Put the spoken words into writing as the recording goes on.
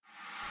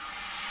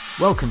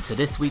Welcome to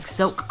this week's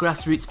Selk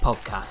Grassroots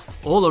podcast,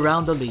 all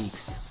around the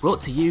leagues,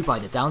 brought to you by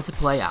the Down to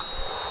Play app.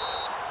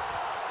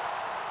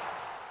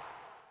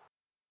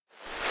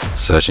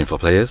 Searching for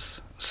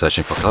players?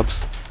 Searching for clubs?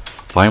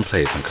 Find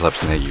players and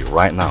clubs near you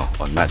right now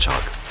on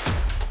MatchHawk.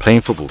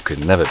 Playing football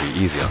could never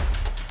be easier.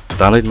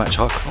 Download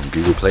MatchHawk on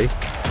Google Play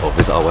or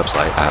visit our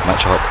website at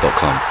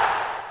matchhawk.com.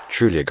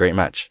 Truly a great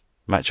match.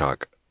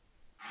 MatchHawk.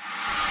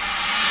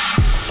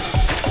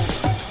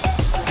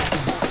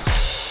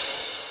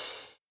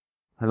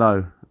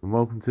 Hello and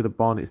welcome to the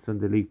Barnet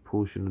Sunday League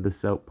portion of the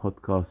Selk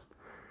podcast.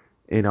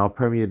 In our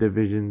Premier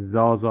Division,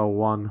 Zaza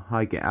 1,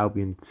 Highgate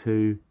Albion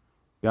 2,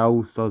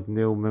 All Stars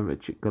 0,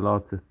 Mehmet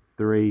Galata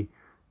 3,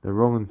 the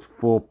Wrongans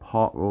 4,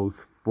 Park Rolls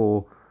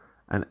 4,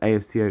 and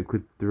AFC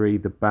Oakwood 3,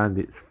 the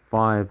Bandits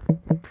 5.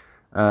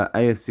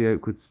 AFC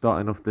Oakwood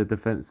starting off the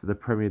defence of the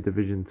Premier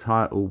Division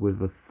title with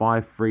a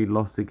 5-3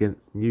 loss against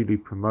newly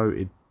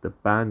promoted the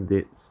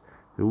Bandits,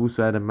 who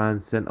also had a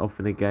man sent off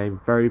in a game.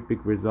 Very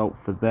big result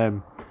for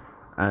them.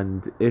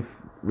 And if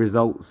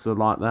results are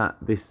like that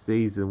this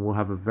season, we'll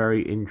have a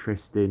very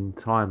interesting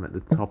time at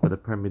the top of the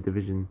Premier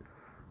Division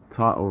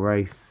title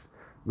race.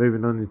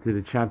 Moving on into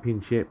the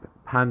Championship,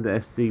 Panda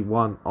FC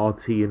 1,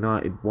 RT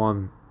United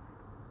 1,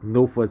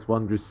 Northwest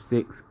Wanderers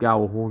 6,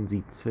 Gower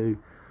Hornsey 2,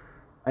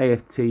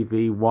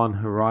 AFTV 1,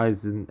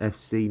 Horizon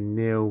FC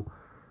 0,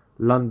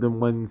 London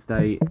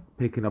Wednesday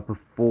picking up a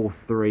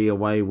 4-3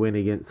 away win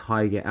against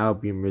Highgate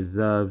Albion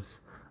Reserves,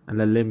 and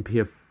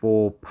Olympia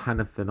 4,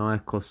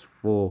 Panathinaikos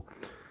 4.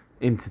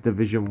 Into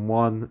Division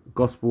 1,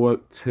 Gospel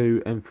Oak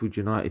 2, Enfield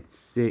United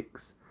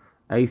 6,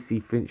 AC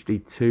Finchley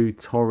 2,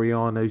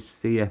 Toriano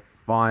CF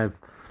 5.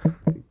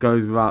 It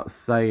goes without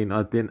saying,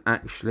 I didn't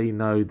actually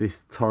know this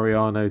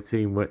Toriano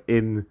team were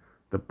in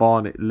the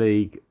Barnet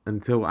League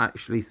until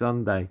actually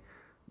Sunday,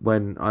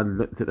 when I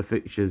looked at the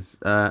fixtures.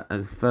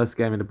 And first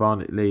game in the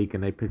Barnet League,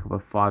 and they pick up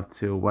a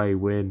 5-2 away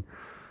win.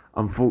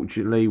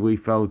 Unfortunately, we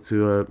fell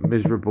to a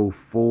miserable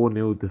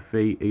 4-0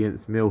 defeat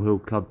against Mill Hill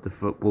Club de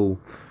Football,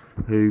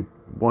 who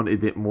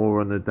wanted it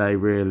more on the day,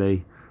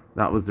 really.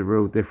 That was the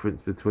real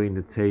difference between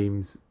the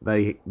teams.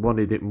 They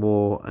wanted it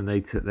more and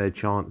they took their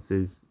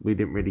chances. We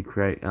didn't really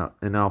create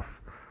enough,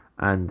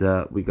 and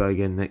we go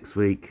again next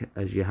week,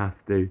 as you have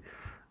to.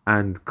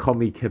 And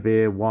Comi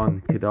Kabir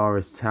 1,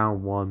 Kadaris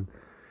Town 1.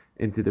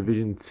 Into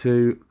Division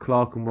 2,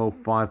 Clerkenwell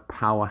 5,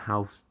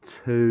 Powerhouse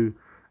 2,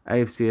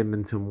 AFC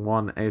Edmonton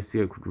 1,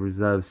 AFC Oakwood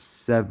Reserves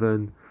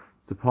 7,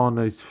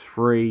 Sopranos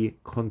 3,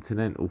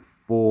 Continental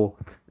 4,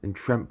 and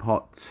Trent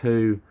Park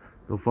 2,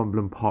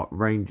 Northumberland Park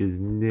Rangers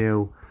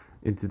 0.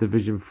 Into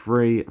Division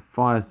 3,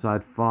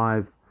 Fireside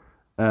 5,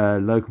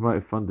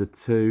 Locomotive Thunder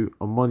 2,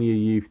 Omonia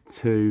Youth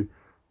 2,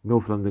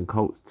 North London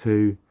Colts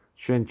 2,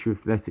 Shentry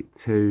Athletic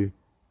 2,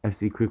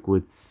 FC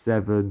Cricklewood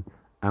 7,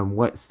 and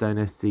Whetstone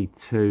FC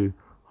 2,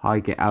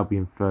 Highgate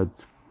Albion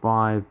Thirds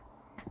 5.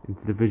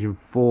 Into Division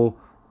 4,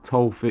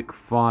 Tolfic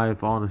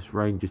 5, Arness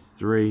Rangers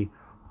 3,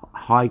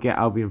 Highgate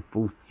Albion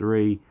Full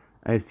 3,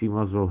 AFC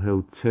Muswell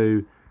Hill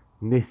 2,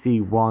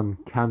 Nissi 1,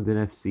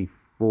 Camden FC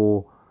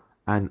 4,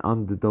 and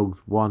Underdogs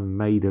 1,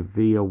 Maida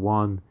Via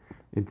 1.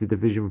 Into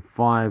Division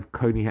 5,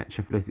 Coney Hatch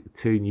Athletic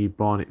 2, New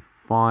Barnet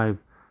 5,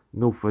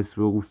 Northwest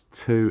Wolves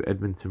 2,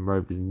 Edmonton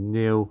Rovers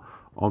 0,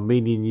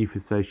 Armenian Youth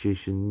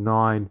Association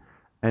 9,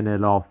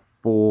 NLR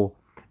 4,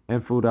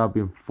 Enfield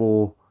Albion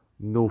 4,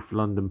 North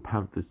London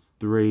Panthers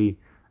 3,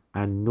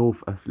 and North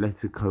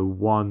Athletico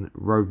 1,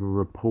 Roving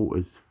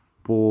Reporters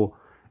 4.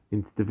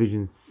 Into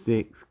Division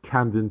 6,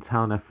 Camden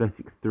Town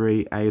Athletic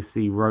 3,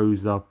 AFC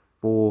Rosa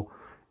 4,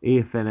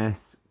 EFNS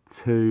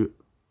 2,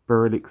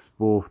 Berwick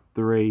Sport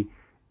 3,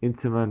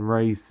 Interman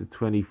Racer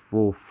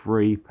 24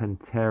 3,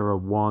 Pantera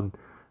 1,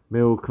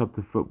 Mill Club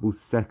de Football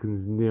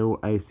Seconds 0,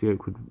 AFC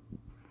Oakwood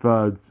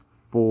Thirds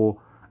 4,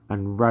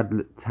 and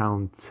Radlett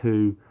Town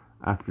 2,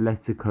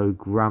 Athletico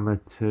Grammar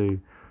 2.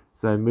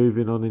 So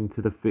moving on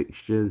into the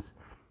fixtures,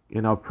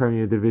 in our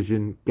Premier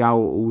Division,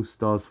 Gower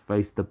All-Stars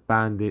face the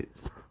Bandits,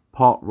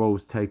 Park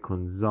Rolls take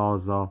on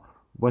Zaza,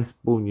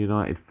 Westbourne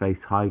United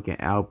face Highgate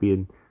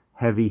Albion,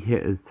 Heavy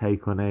Hitters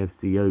take on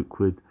AFC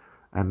Oakwood,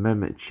 and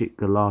Mehmet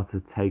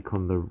Galata take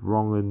on the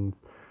Wrongans.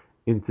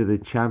 Into the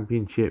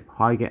Championship,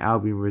 Highgate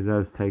Albion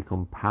Reserves take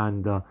on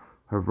Panda,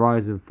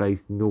 Horizon face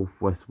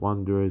Northwest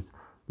Wanderers,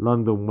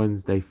 London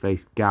Wednesday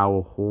face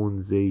Gower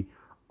Hornsey,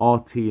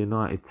 RT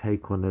United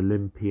take on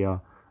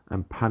Olympia,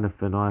 and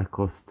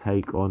Panathinaikos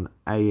take on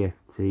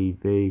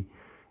AFTV.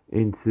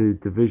 Into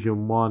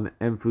Division 1,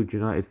 Enfield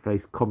United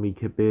face Comi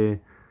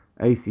Kabir,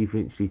 AC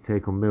Finchley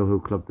take on Mill Hill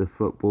Club de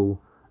Football,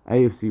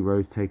 AFC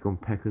Rose take on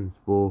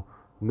Peckenspor,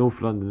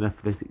 North London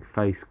Athletic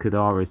face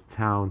Kadaris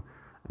Town,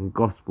 and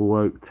Gospel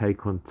Oak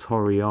take on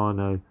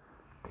Toriano.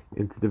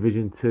 Into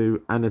Division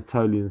 2,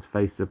 Anatolians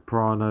face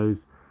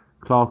Sopranos,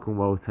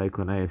 Clerkenwell take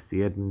on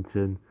AFC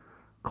Edmonton,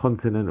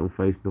 Continental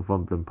face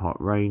Northumberland Park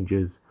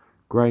Rangers,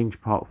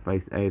 Grange Park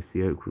face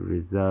AFC Oakwood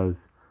Reserves,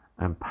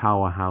 and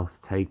Powerhouse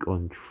take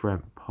on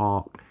Trent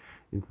Park.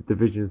 Into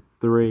Division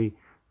 3,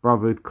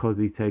 Brotherhood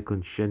Cosy take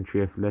on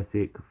Shentry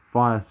Athletic,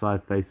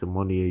 Fireside face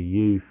Ammonia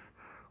Youth,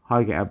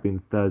 Highgate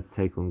Albion thirds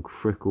take on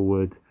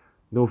Cricklewood.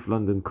 North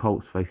London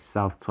Colts face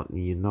South Tottenham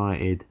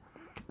United.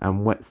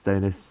 And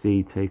Whetstone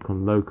FC take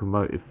on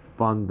Locomotive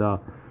Thunder.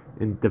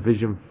 In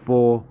Division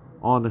 4,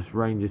 Arness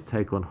Rangers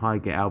take on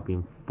Highgate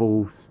Albion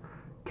fourths.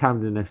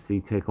 Camden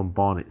FC take on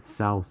Barnet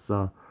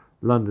Salsa.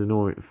 London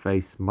Orient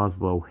face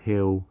Muswell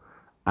Hill.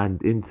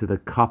 And into the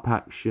cup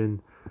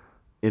action,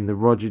 in the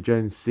Roger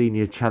Jones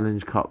Senior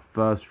Challenge Cup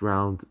first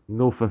round,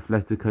 North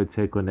Athletico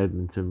take on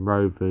Edmonton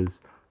Rovers.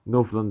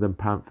 North London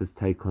Panthers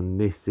take on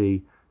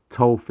Nissy.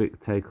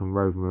 Tolfic take on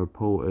Roving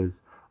Reporters.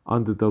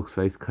 Underdogs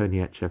face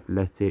Coniac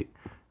Athletic.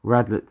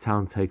 Radlett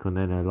Town take on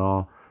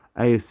NLR.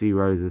 AFC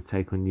Roses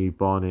take on New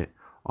Barnet.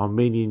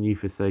 Armenian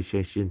Youth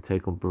Association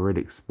take on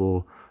Beryllic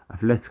Spore.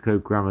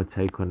 Atletico Grammar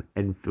take on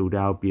Enfield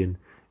Albion.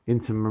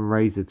 Inter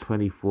Manresa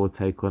 24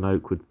 take on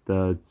Oakwood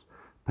thirds.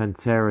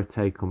 Pantera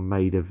take on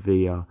Maida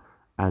Villa.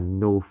 And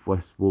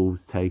Northwest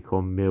Wolves take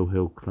on Mill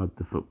Hill Club,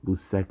 the football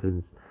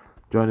seconds.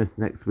 Join us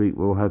next week.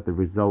 We'll have the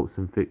results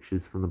and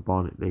fixtures from the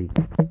Barnet League.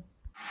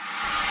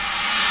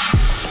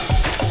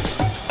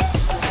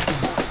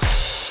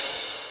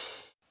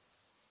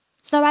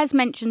 So as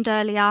mentioned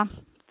earlier,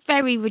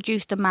 very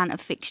reduced amount of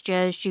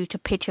fixtures due to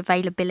pitch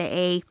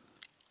availability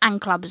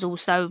and clubs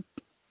also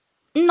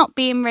not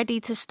being ready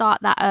to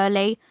start that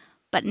early.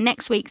 But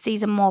next week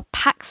sees a more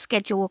packed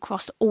schedule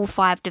across all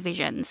 5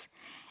 divisions.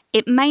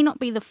 It may not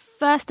be the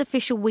first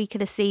official week of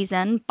the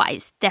season, but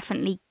it's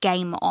definitely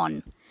game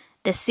on.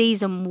 The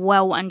season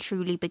well and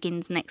truly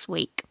begins next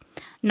week.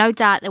 No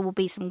doubt there will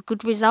be some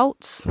good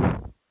results,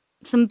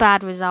 some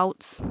bad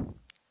results,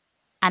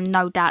 and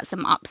no doubt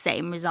some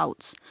upsetting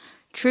results.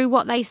 True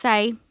what they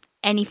say,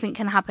 anything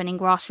can happen in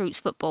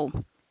grassroots football,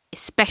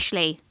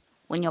 especially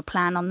when you're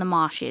playing on the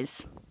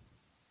marshes.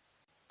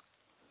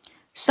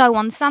 So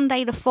on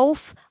Sunday the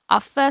 4th, our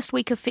first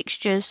week of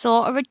fixtures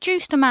saw a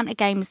reduced amount of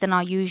games than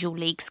our usual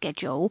league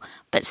schedule,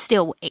 but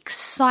still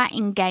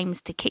exciting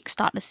games to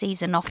kickstart the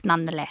season off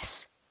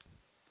nonetheless.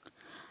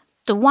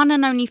 The one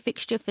and only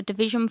fixture for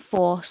Division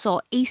 4 saw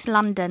East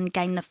London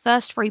gain the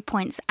first 3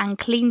 points and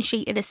clean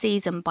sheet of the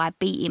season by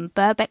beating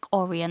Birkbeck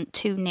Orient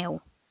 2-0.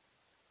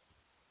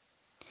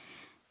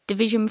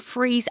 Division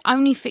 3's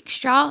only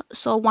fixture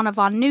saw one of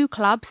our new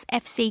clubs,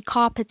 FC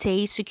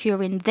Carpety,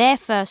 securing their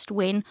first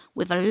win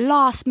with a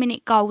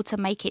last-minute goal to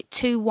make it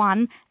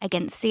 2-1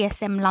 against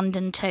CSM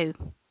London 2.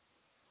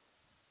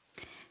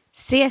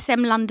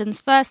 CSM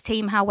London's first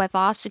team,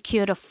 however,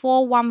 secured a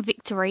 4-1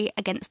 victory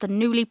against the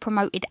newly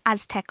promoted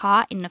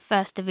Azteca in the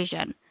First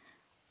Division.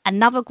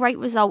 Another great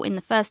result in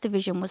the First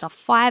Division was a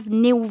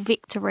 5-0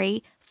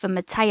 victory for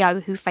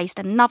Mateo, who faced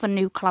another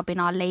new club in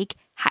our league,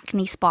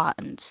 Hackney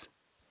Spartans.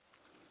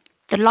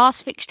 The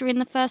last fixture in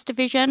the First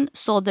Division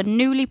saw the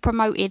newly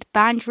promoted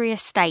Bandry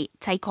Estate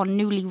take on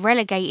newly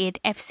relegated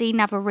FC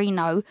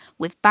Navarino,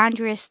 with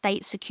Bandry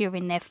Estate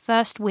securing their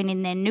first win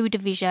in their new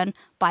division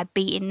by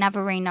beating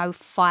Navarino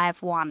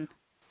 5-1.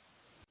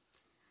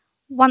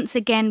 Once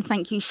again,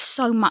 thank you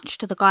so much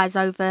to the guys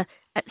over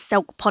at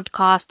Selk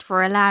Podcast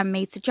for allowing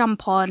me to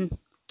jump on,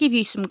 give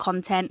you some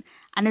content,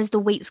 and as the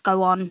weeks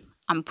go on,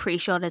 I'm pretty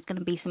sure there's going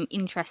to be some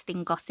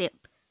interesting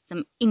gossip,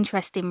 some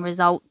interesting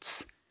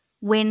results.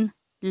 Win,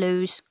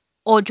 lose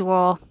or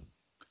draw,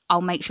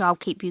 I'll make sure I'll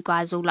keep you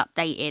guys all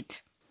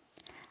updated.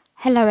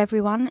 Hello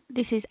everyone,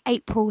 this is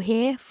April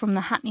here from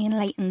the Hackney and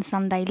Leighton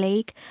Sunday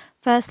League.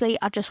 Firstly,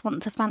 I just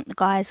want to thank the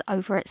guys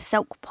over at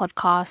Selk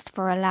Podcast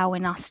for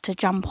allowing us to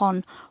jump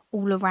on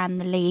all around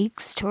the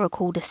leagues to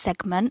record a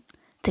segment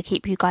to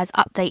keep you guys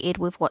updated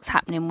with what's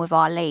happening with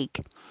our league.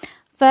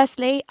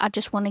 Firstly, I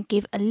just want to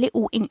give a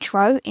little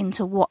intro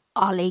into what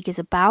our league is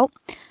about.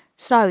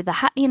 So, the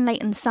Hackney and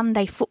Leighton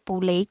Sunday Football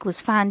League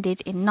was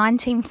founded in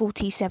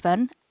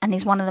 1947 and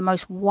is one of the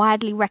most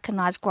widely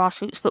recognised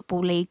grassroots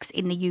football leagues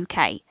in the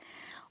UK,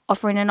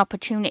 offering an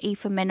opportunity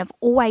for men of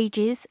all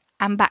ages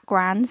and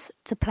backgrounds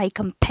to play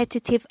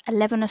competitive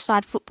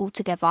 11-a-side football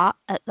together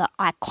at the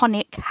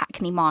iconic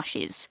Hackney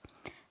Marshes.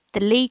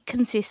 The league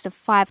consists of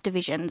 5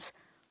 divisions: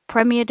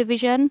 Premier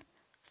Division,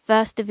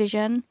 First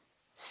Division,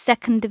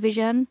 Second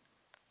Division,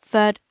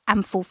 Third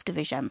and Fourth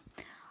Division.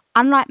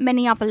 Unlike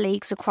many other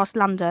leagues across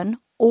London,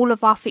 all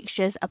of our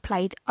fixtures are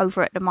played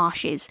over at the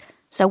Marshes.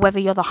 So whether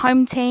you're the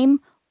home team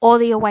or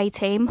the away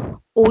team,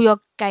 all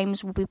your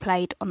games will be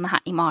played on the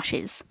Hackney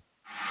Marshes.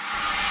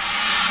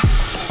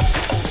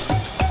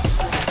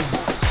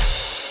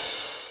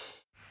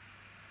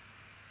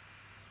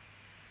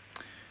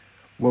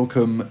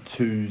 Welcome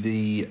to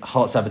the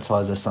Hearts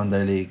Advertiser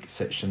Sunday League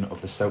section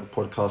of the Selk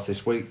Podcast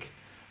this week.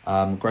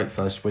 Great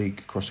first week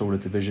across all the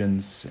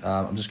divisions.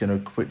 I'm just going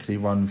to quickly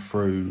run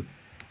through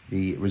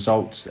the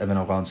results and then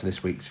I'll go on to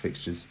this week's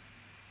fixtures.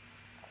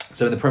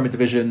 So in the Premier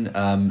Division,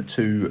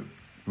 2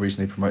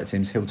 recently promoted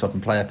teams, Hilltop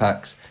and Player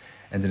Packs,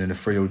 ended in a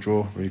 3-3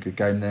 draw. Really good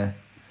game there.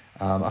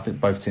 I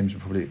think both teams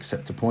will probably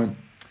accept a point.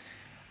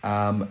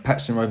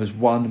 Paxton Rovers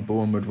 1,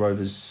 Bournemouth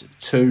Rovers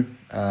 2.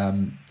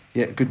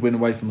 Good win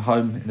away from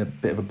home in a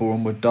bit of a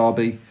Bournemouth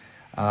derby.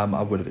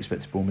 I would have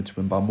expected Bournemouth to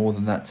win by more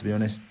than that, to be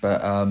honest.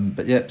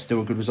 But yeah,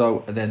 still a good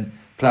result. And then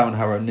Plough and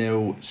Harrow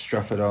 0,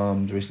 Stratford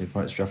Arms, recently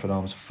promoted Stratford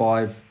Arms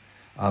 5.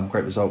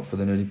 Great result for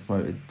the newly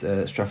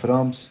promoted Stratford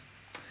Arms.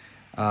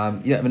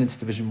 And then into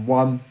Division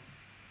 1.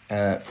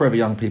 Forever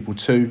Young People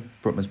 2,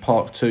 Brookman's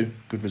Park 2.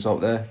 Good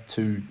result there.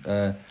 Two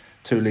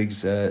leagues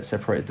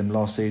separated them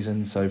last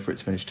season, so for it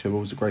to finish 2-all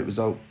was a great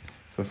result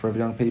for Forever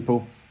Young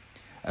People.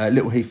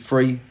 Little Heath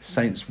 3,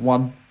 Saints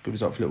 1. Good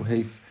result for Little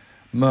Heath.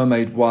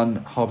 Mermaid 1,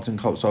 Harpenden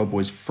Colts Old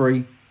Boys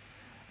 3.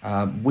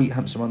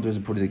 Wheathampton Wanderers,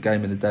 are probably the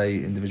game of the day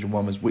in Division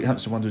 1 was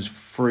Wheathampton Wanderers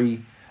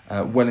 3,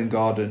 Welwyn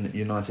Garden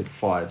United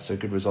 5. So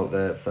good result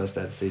there, first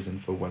day of the season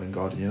for Welwyn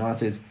Garden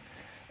United.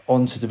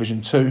 On to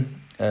Division 2,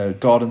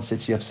 Garden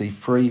City FC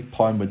 3,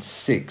 Pinewood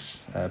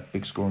 6.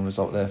 Big scoring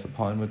result there for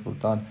Pinewood, well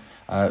done.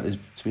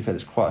 To be fair,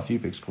 there's quite a few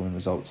big scoring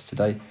results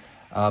today.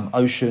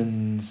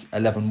 Oceans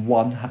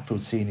 11-1,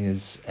 Hatfield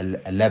Seniors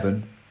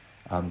 11.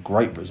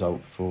 Great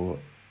result for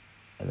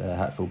the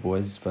Hatfield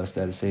boys, first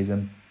day of the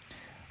season.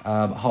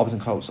 Harpenden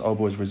Colts Old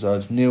Boys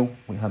Reserves 0,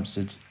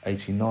 Wheathampstead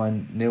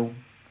 89 0.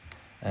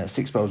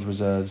 Six Bells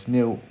Reserves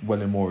 0,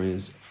 Welwyn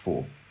Warriors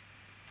 4.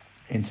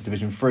 Into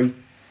Division 3,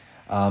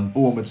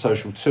 Bournemouth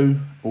Social 2,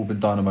 Auburn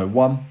Dynamo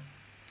 1.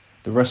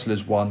 The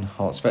Wrestlers 1,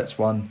 Hearts Vets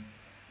 1.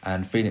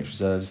 And Phoenix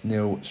Reserves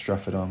 0,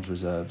 Stratford Arms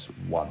Reserves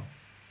 1.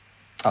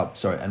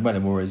 And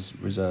Welwyn Warriors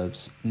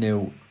Reserves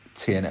 0,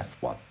 TNF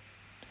 1.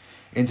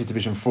 Into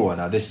Division 4,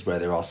 now this is where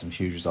there are some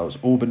huge results.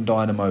 Auburn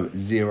Dynamo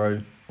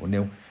 0.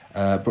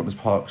 Brookman's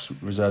Park's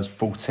Reserves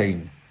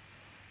 14.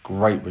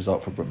 Great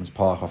result for Brookman's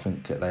Park. I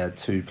think they had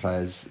 2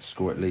 players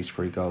score at least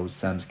 3 goals.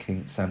 Sam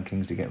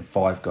Kingsley getting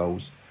 5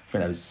 goals. I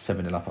think that was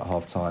 7-0 up at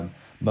half time.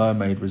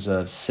 Mermaid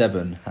Reserves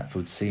 7,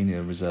 Hatfield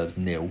Senior Reserves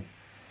 0.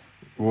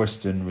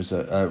 Royston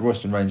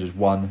Rangers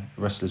 1,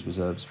 Wrestlers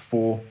Reserves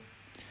 4.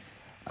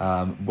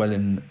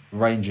 Welwyn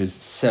Rangers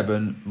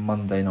 7,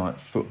 Monday Night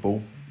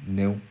Football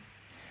 0.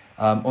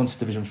 On to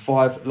Division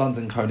 5,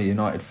 London Coney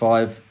United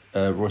 5,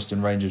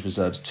 Royston Rangers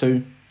Reserves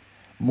 2.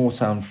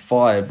 Moortown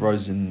 5,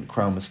 Rosen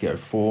Crown Mosquito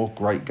 4.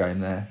 Great game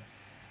there.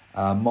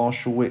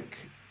 Marshallwick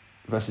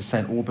versus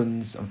St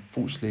Albans.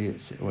 Unfortunately, it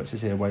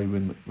says here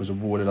Welwyn was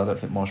awarded. I don't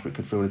think Marshallwick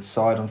could field its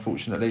side,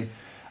 unfortunately.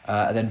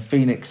 And then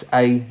Phoenix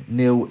A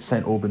 0,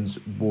 St Albans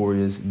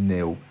Warriors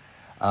 0.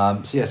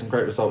 Some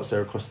great results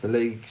there across the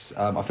leagues.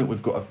 I think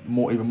we've got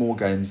even more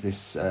games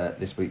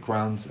this week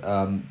round.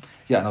 And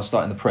I'll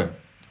start in the Prem.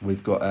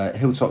 We've got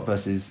Hilltop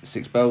versus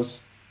Six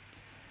Bells,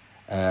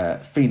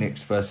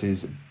 Phoenix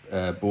versus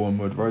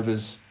Bournemouth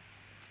Rovers,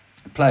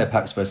 Player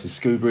Packs versus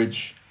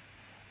Schoolbridge,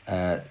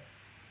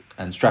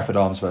 and Stratford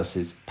Arms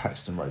versus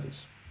Paxton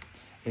Rovers.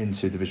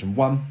 Into Division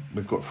 1,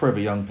 we've got Forever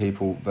Young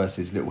People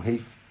versus Little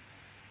Heath,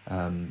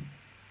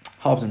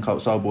 Harpenden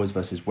Colts Old Boys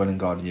versus Welwyn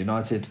Garden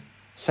United,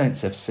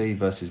 Saints FC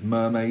versus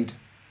Mermaid,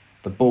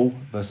 The Bull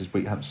versus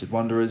Wheathampstead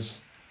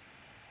Wanderers.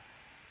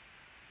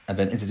 And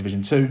then into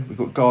Division 2, we've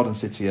got Garden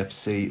City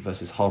FC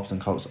versus Harpenden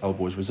Colts Old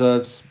Boys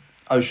Reserves,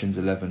 Oceans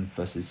 11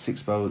 versus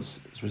Six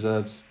Bells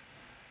Reserves,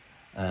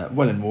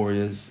 Welwyn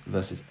Warriors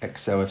versus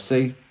Excel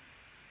FC,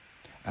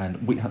 and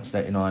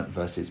Wheathampstead 89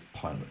 versus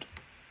Pinewood.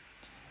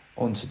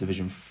 On to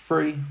Division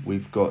 3,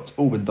 we've got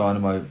Auburn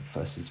Dynamo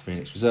versus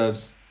Phoenix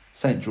Reserves,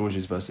 St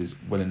George's versus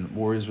Welwyn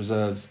Warriors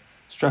Reserves,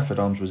 Stratford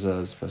Arms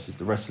Reserves versus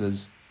the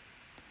Wrestlers,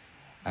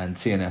 and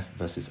TNF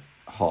versus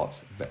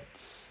Hearts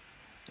Vets.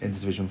 Into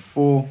Division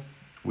 4,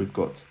 we've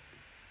got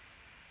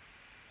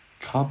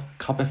Cub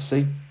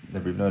FC,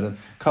 never even heard of them.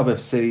 Cub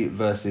FC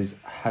versus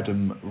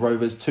Haddam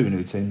Rovers, 2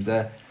 new teams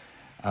there.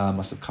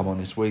 Must have come on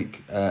this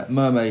week.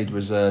 Mermaid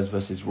Reserves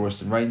versus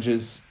Royston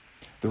Rangers,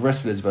 the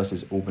Wrestlers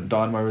versus Auburn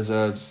Dynamo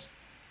Reserves,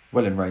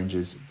 Welwyn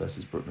Rangers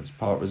versus Brookman's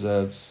Park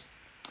Reserves.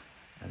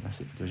 And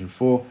that's it for Division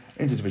 4.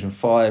 Into Division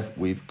 5,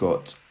 we've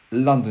got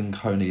London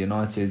Coney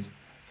United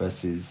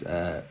versus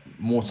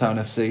Moortown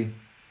FC,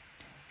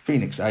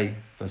 Phoenix A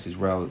versus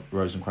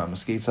Rose and Crown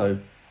Mosquito,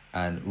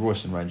 and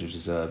Royston Rangers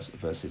Reserves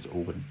versus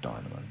Auburn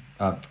Dynamo.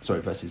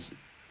 Versus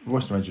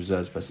Royston Rangers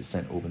Reserves versus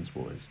St Albans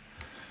Warriors.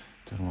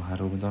 Don't know why I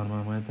had Auburn Dynamo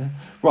in my head there.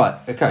 Right,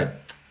 okay.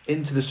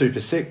 Into the Super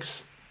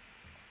 6.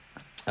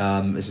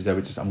 This is where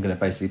I'm going to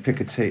basically pick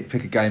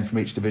a game from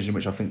each division,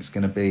 which I think is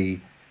going to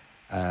be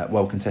a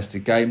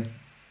well-contested game.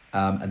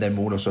 And then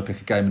we'll also pick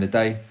a game of the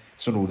day.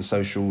 It's on all the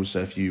socials, so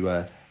if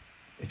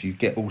you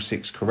get all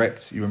 6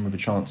 correct, you're in with a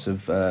chance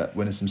of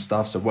winning some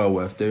stuff, so well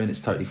worth doing.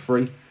 It's totally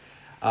free.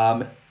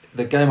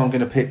 The game I'm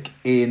going to pick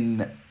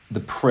in the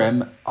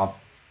Prem, I've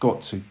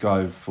got to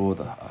go for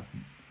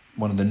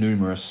one of the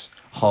numerous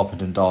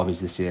Harpenden derbies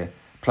this year.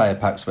 Player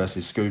Packs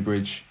versus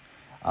Schoolbridge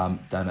down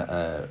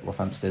at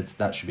Rothamsted.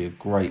 That should be a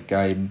great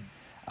game.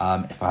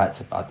 If I had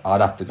to,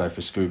 I'd have to go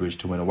for Schoolbridge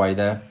to win away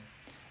there.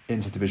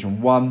 Into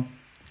Division 1,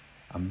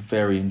 I'm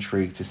very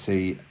intrigued to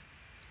see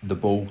the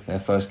Bull, their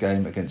first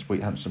game against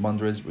Wheathampstead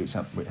Wanderers.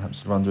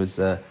 Wheathampstead Wanderers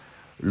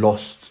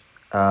lost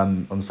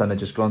on Sunday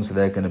just gone, so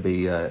they're going to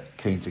be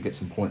keen to get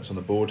some points on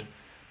the board,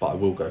 but I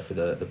will go for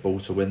the Bull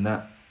to win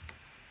that.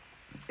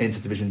 Into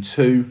Division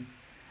 2,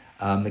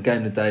 The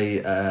game of the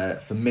day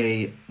for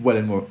me,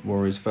 Welling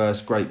Warriors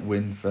first. Great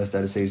win, first day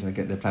of the season.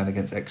 They're playing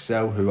against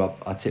Excel, who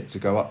I tipped to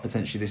go up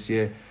potentially this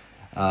year.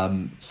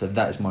 So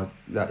that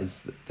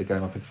is the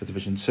game I picked for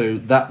Division 2.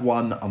 That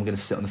one I'm going to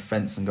sit on the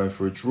fence and go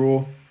for a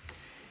draw.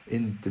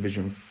 In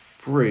Division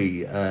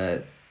 3,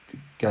 the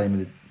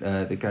game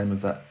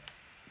of that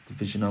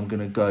division, I'm going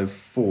to go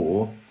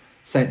for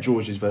St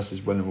George's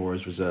versus Welling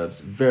Warriors reserves.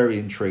 Very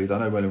intrigued. I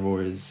know Welling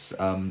Warriors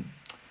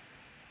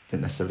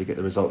didn't necessarily get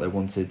the result they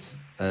wanted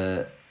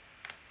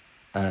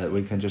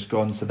weekend just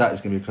gone, so that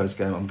is going to be a close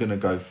game. I'm going to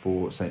go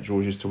for St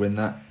George's to win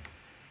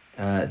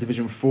that.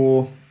 Division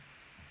 4,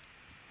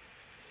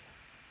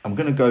 I'm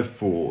going to go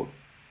for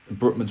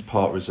Brookman's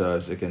Park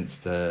reserves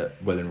against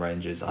Welling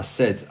Rangers.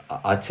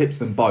 I tipped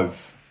them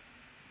both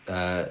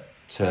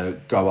to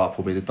go up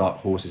or be the dark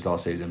horses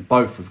last season,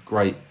 both with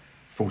great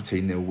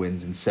 14-0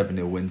 wins and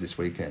 7-0 wins this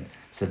weekend.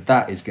 So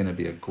that is going to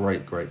be a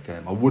great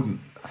game. I wouldn't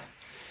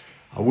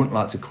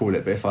like to call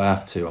it, but if I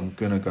have to, I'm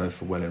going to go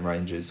for Welling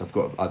Rangers. I've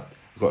got a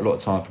lot of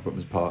time for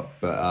Brookman's Park,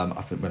 but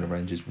I think Welling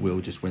Rangers will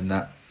just win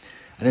that.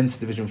 And into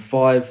Division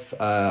 5,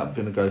 I'm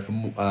going to go for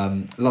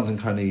London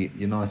Colney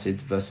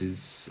United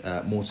versus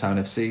Moortown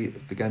FC,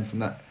 the game from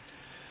that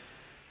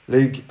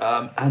league.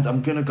 And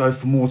I'm going to go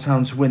for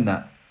Moortown to win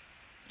that.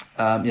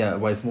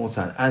 Away from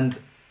Moortown. And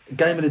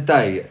game of the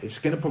day, it's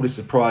going to probably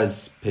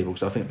surprise people,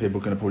 because I think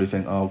people are going to probably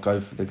think,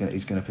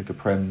 he's going to pick a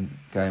Prem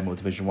game or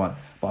Division 1.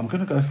 But I'm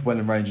going to go for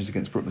Welling Rangers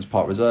against Brookman's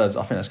Park reserves.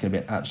 I think that's going to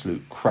be an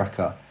absolute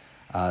cracker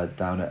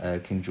down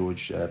at King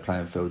George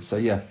playing field. So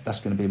yeah, that's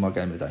going to be my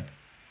game of the day.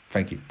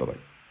 Thank you. Bye-bye.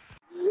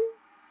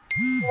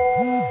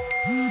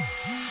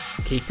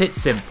 Keep it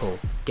simple.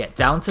 Get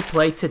Down to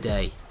Play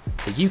today,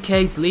 the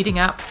UK's leading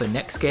app for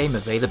next game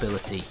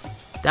availability.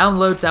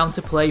 Download Down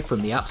to Play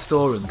from the App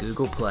Store and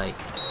Google Play.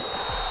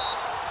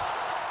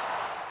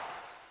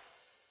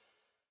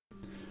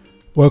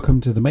 Welcome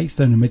to the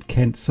Maidstone and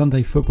Mid-Kent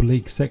Sunday Football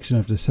League section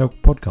of the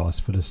Selk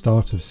podcast for the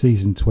start of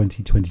season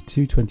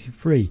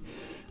 2022-23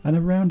 and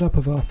a roundup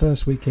of our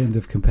first weekend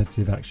of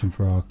competitive action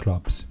for our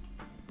clubs.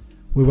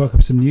 We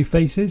welcome some new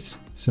faces,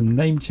 some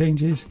name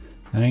changes,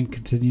 and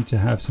continue to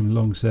have some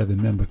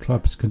long-serving member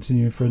clubs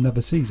continuing for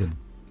another season.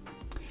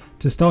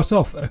 To start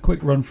off, a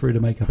quick run through the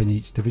makeup in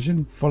each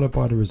division, followed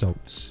by the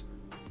results.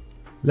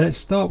 Let's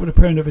start with the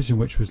Premier Division,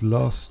 which was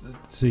last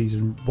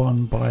season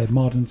won by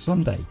Marden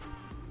Sunday.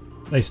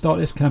 They start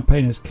this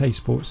campaign as K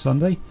Sports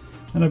Sunday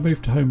and have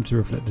moved home to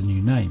reflect the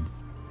new name.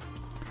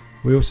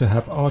 We also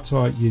have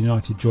Artois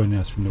United joining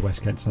us from the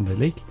West Kent Sunday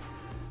League.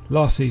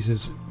 Last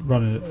season's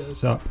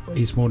runners-up,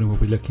 East Morning, will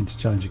be looking to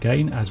challenge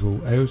again, as will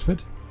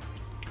Aylesford.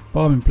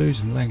 Barman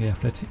Blues and Langley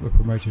Athletic were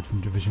promoted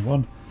from Division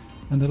 1,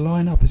 and the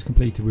line-up is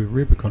completed with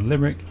Rubicon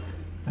Limerick,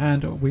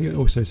 and we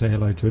also say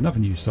hello to another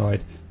new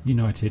side,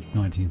 United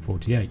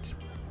 1948.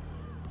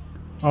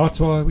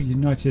 Artois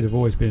United have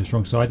always been a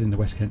strong side in the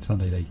West Kent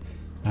Sunday League,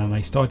 and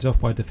they started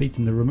off by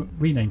defeating the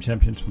renamed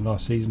champions from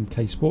last season,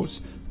 K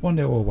Sports,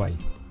 1-0 away.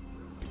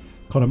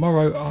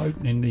 Connemara are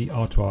opening the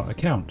Artois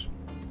account.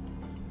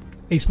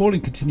 East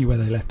Morning continue where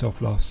they left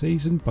off last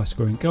season by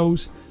scoring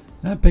goals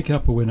and picking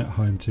up a win at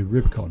home to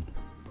Rubicon,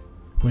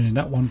 winning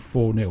that one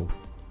 4-0.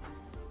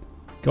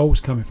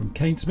 Goals coming from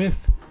Kane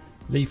Smith,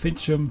 Lee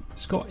Fincham,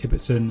 Scott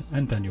Ibbotson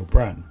and Daniel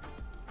Brann.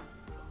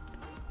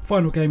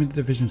 Final game in the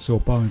division saw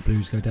Barman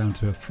Blues go down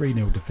to a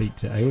 3-0 defeat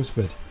to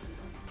Aylesford.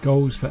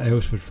 Goals for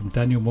Aylesford from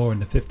Daniel Moore in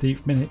the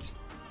 15th minute,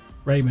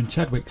 Raymond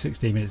Chadwick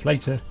 16 minutes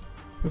later,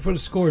 before the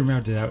scoring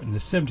rounded out in the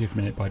 70th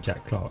minute by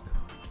Jack Clark.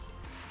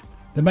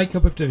 The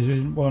makeup of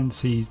Division 1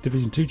 sees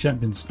Division 2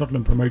 champions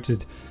Snodland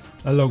promoted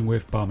along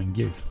with Barming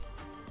Youth.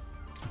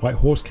 White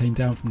Horse came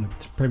down from the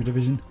Premier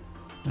Division,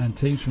 and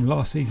teams from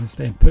last season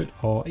staying put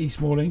are East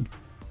Morning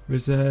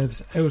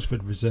reserves,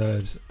 Aylesford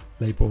reserves,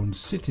 Leybourne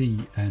City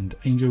and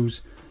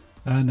Angels,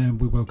 and then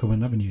we welcome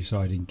another new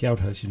side in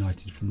Goudhurst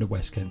United from the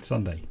West Kent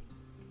Sunday.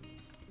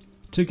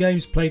 2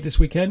 games played this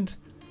weekend.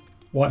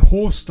 White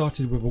Horse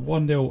started with a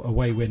 1-0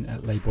 away win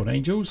at Leybourne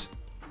Angels.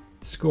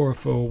 The scorer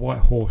for White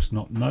Horse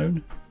not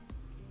known.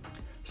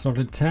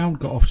 Snodland Town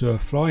got off to a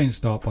flying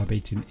start by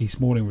beating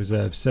East Morning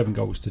reserves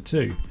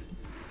 7-2.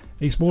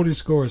 East Morning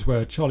scorers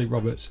were Charlie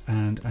Roberts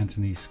and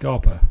Anthony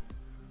Scarpa.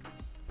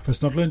 For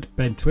Snodland,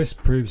 Ben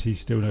Twist proves he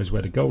still knows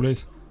where the goal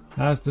is,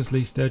 as does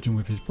Lee Sturgeon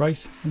with his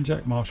brace and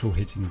Jack Marshall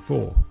hitting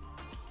 4.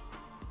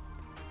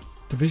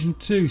 Division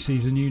 2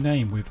 sees a new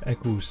name with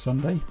Eccles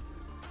Sunday,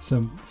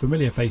 some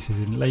familiar faces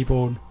in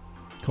Leybourne,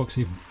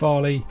 Coxey and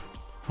Farley,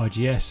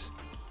 IGS,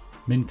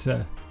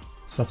 Minter,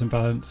 Sutton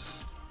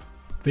Balance,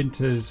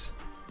 Vinters,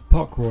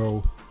 Park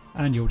Royal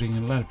and Yalding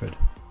and Ladford,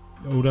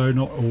 although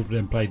not all of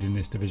them played in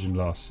this division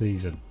last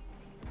season.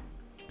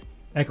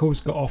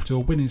 Eccles got off to a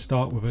winning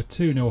start with a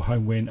 2-0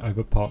 home win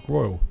over Park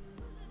Royal.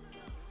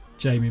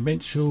 Jamie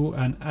Mitchell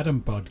and Adam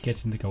Budd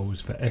getting the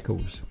goals for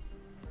Eccles.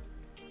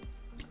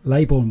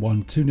 Leybourne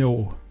won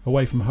 2-0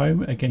 away from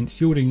home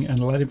against Yalding and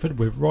Ladford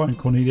with Ryan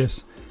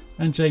Cornelius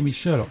and Jamie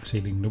Sherlock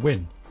sealing the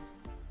win.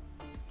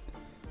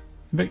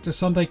 Invictus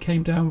Sunday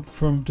came down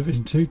from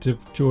Division 2 to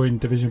join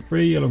Division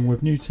 3 along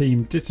with new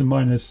team Ditton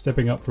Miners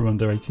stepping up from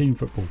under 18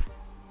 football.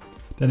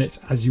 Then it's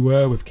As You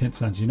Were with Kent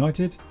Sands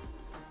United,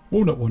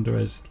 Walnut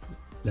Wanderers,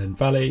 Len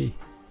Valley,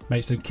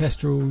 Maidstone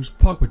Kestrels,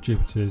 Parkwood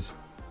Jupiters,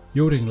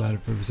 Yalding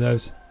Ladderford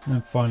Reserves,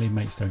 and finally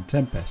Maidstone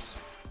Tempests.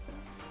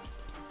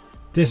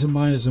 Ditton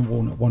Miners and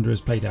Walnut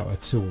Wanderers played out a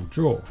 2-2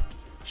 draw.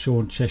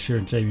 Sean Cheshire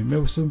and Jamie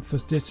Milsom for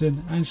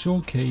Ditton, and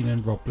Sean Keane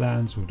and Rob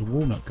Lands with the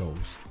Walnut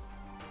goals.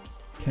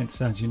 Kent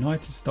Sands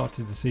United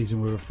started the season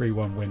with a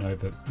 3-1 win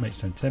over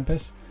Maidstone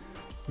Tempest.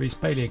 Rhys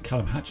Bailey and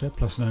Callum Hatcher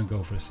plus an own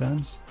goal for the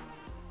Sands.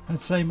 And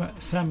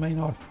Sam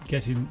Maynard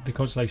getting the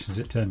consolations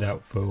it turned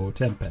out for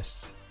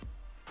Tempests.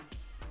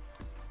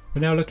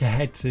 We now look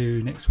ahead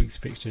to next week's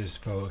fixtures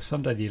for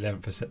Sunday the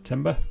 11th of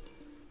September.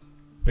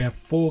 We have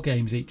 4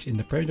 games each in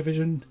the Premier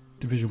Division,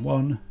 Division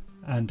 1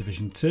 and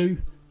Division 2.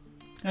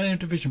 And in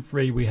Division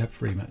 3 we have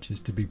 3 matches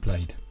to be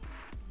played.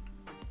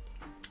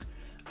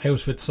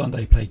 Aylesford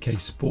Sunday play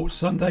Case Sports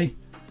Sunday,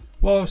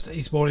 whilst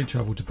Eastbourne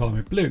travel to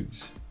Barmouth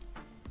Blues.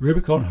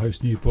 Rubicon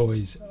host New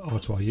Boys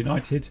Artois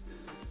United,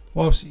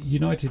 whilst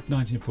United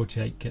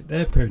 1948 get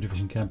their Premier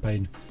Division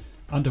campaign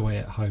underway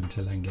at home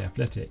to Langley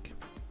Athletic.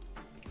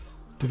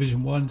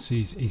 Division 1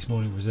 sees East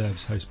Malling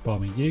Reserves host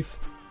Barming Youth.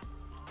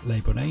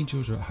 Leybourne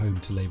Angels are at home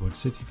to Leybourne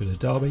City for the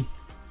derby.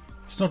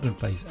 Snodden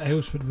face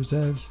Aylesford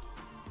Reserves,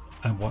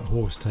 and White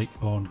Horse take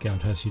on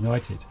Goudhurst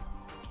United.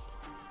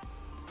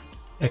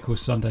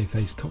 Eccles Sunday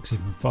face Coxey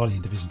and Farley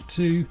in Division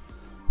 2,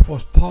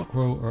 whilst Park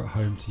Royal are at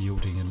home to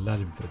Yalding and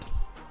Laddingford.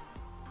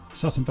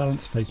 Sutton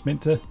Valence face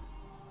Minter,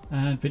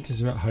 and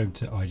Vinters are at home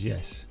to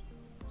IGS.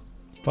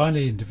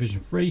 Finally, in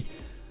Division 3,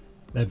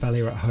 Len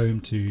Valley are at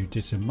home to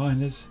Ditton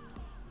Miners,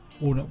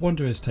 Walnut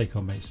Wanderers take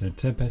on Maidstone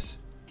Tempest,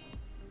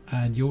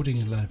 and Yalding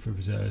and Laddingford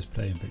Reserves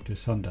play Invictus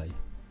Sunday.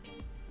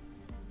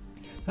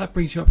 That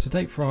brings you up to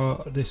date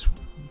for this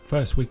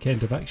first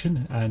weekend of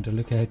action, and a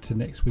look ahead to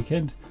next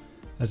weekend.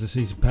 As the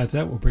season pads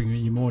out, we'll bring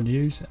you more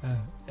news,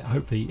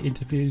 hopefully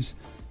interviews,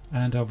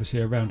 and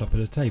obviously a roundup of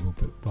the table.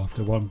 But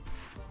after one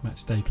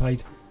match day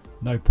played,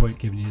 no point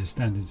giving you the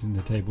standings in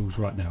the tables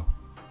right now.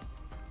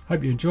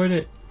 Hope you enjoyed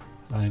it,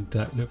 and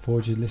look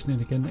forward to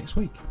listening again next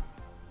week.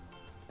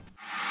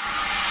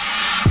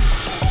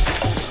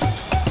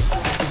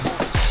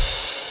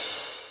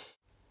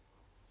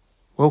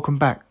 Welcome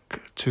back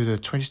to the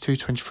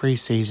 22-23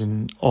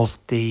 season of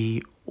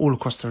the All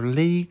Across the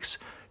Leagues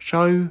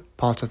show,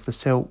 part of the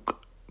Selk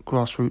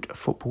Grassroots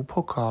Football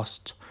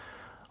Podcast.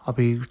 I'll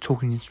be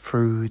talking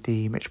through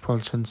the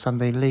Metropolitan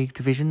Sunday League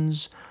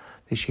divisions.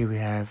 This year we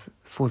have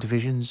 4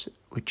 divisions,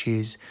 which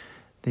is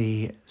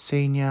the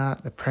Senior,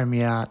 the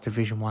Premier,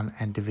 Division 1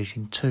 and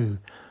Division 2.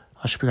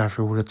 I should be going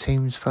through all the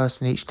teams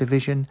first in each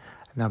division,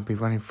 and I'll be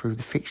running through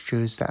the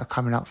fixtures that are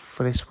coming up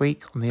for this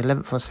week on the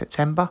 11th of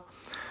September.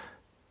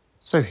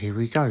 So here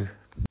we go.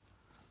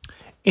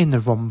 In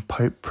the Ron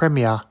Pope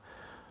Premier,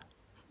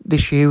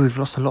 this year we've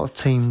lost a lot of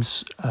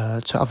teams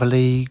to other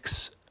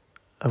leagues,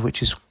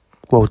 which is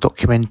well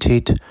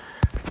documented.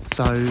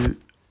 So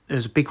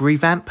there's a big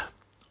revamp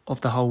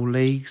of the whole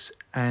leagues,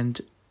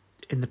 and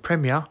in the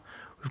Premier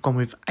we've gone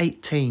with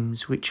 8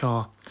 teams, which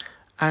are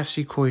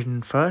AFC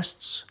Croydon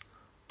Firsts,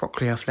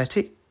 Brockley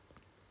Athletic,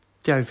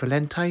 Dio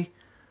Valente,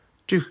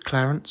 Duke of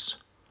Clarence,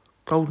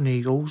 Golden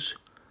Eagles,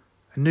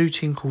 a new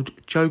team called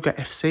Joga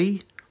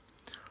FC,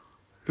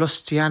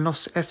 Los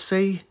Llanos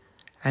FC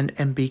and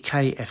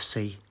MBK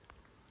FC.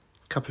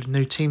 A couple of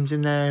new teams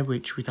in there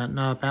which we don't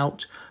know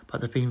about, but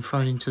they've been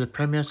thrown into the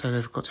Premier, so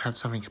they've got to have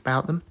something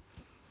about them.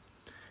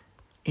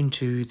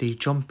 Into the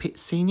John Pitt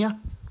Senior,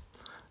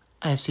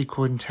 AFC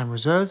Croydon Town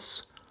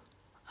Reserves,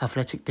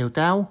 Athletic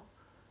Dildal,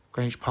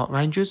 Greenwich Park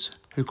Rangers,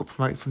 who got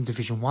promoted from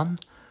Division 1,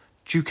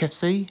 Duke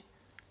FC,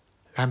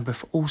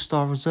 Lambeth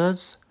All-Star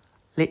Reserves,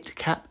 Lit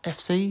Cap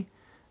FC,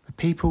 the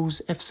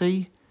People's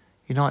FC,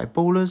 United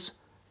Ballers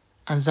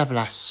and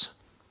Zavalas.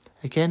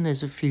 Again,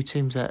 there's a few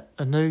teams that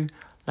are new.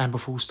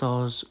 Lambeth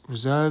All-Stars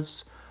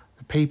Reserves,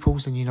 the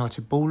People's and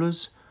United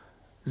Ballers.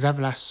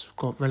 Zavalas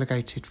got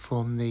relegated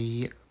from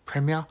the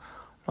Premier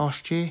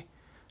last year.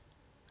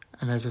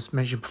 And as I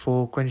mentioned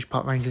before, Greenwich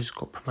Park Rangers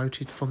got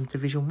promoted from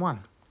Division 1.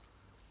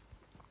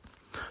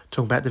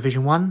 Talking about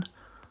Division 1,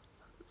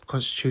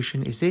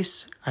 constitution is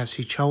this: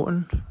 AFC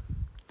Charlton,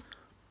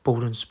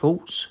 Borden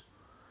Sports,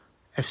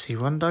 FC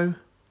Rondo,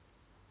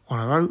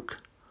 Honour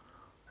Oak,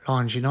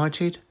 Lions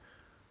United,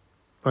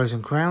 Rose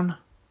and Crown,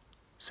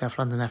 South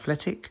London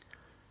Athletic,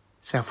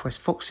 South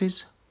West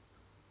Foxes,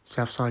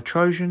 Southside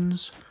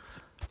Trojans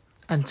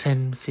and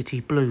Thames City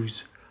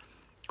Blues.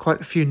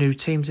 Quite a few new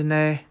teams in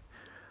there.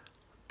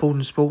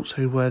 Borden Sports,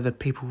 who were the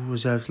People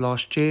Reserves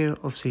last year,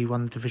 obviously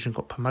one division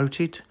got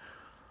promoted.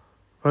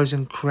 Rose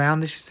and Crown,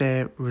 this is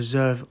their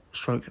reserve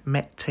stroke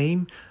Met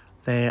team.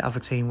 Their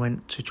other team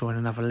went to join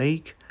another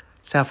league.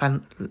 South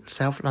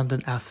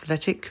London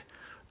Athletic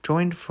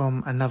joined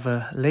from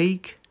another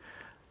league.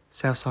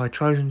 Southside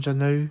Trojans are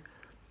new,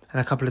 and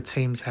a couple of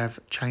teams have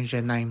changed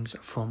their names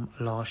from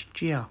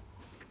last year.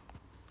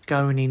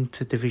 Going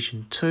into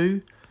Division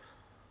 2,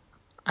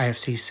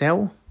 AFC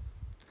Cell,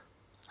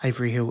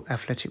 Avery Hill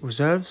Athletic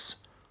Reserves,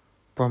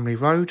 Bromley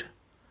Road,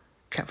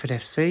 Catford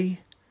FC,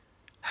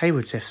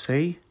 Haywards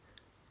FC,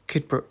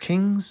 Kidbrooke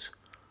Kings,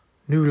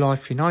 New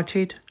Life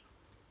United,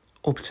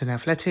 Orpington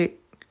Athletic,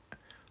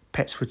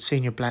 Petswood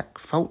Senior Black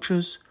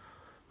Vultures,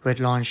 Red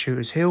Lion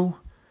Shooters Hill,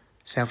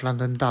 South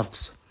London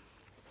Doves.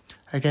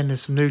 Again,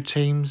 there's some new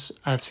teams: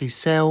 AFC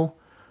Cell,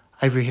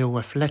 Avery Hill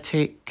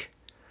Athletic,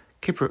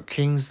 Kidbrooke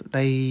Kings.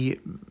 They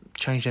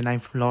changed their name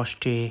from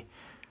last year.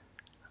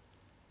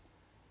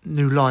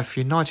 New Life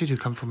United, who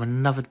come from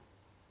another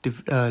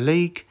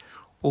league.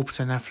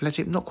 Orpington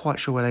Athletic, not quite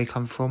sure where they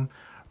come from.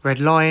 Red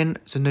Lion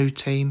is a new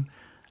team,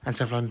 and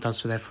South London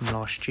Doves were there from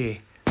last year.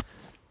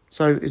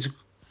 So it's a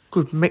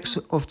good mix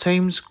of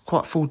teams,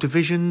 quite full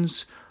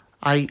divisions.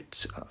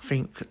 8,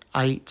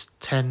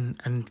 10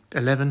 and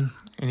 11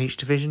 in each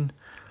division.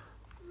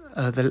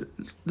 The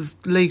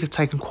league have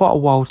taken quite a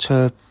while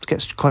to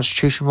get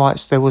constitution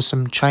rights. There were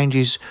some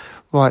changes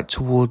right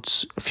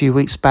towards a few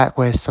weeks back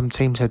where some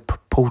teams had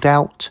pulled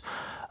out,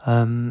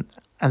 and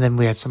then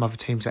we had some other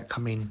teams that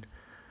come in.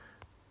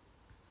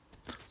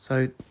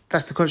 So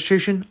that's the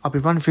constitution. I'll be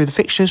running through the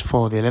fixtures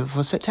for the 11th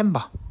of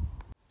September.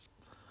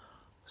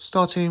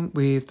 Starting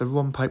with the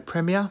Ron Pope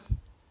Premier,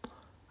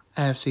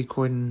 AFC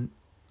Croydon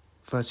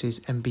versus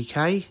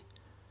MBK,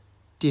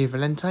 Dia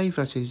Valente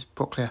versus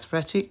Brockley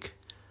Athletic,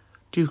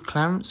 Duke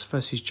Clarence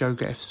versus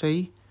Joga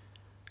FC,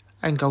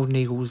 and Golden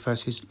Eagles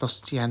versus Los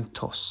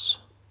Tiantos.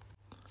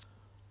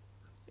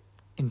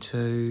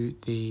 Into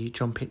the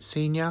John Pitt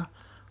Senior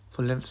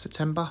for 11th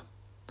September,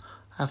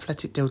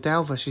 Athletic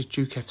Dildale versus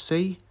Duke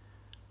FC,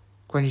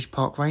 Greenwich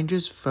Park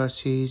Rangers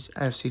versus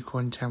AFC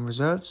Croydon Town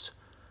Reserves,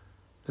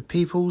 The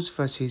Peoples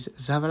versus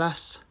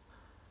Zavalas,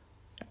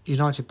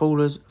 United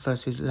Ballers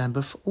versus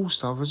Lambeth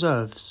All-Star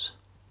Reserves.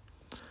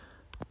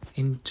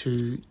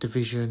 Into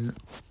Division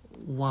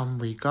 1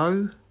 we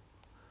go.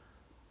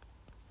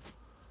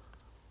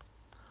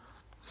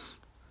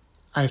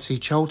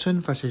 AFC Charlton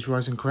versus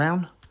Rising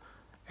Crown,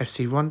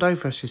 FC Rondo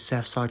versus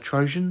Southside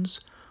Trojans,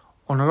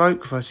 Honour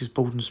Oak versus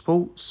Baldon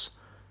Sports,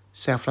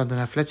 South London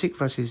Athletic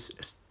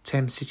versus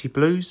Thames City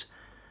Blues,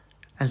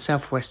 and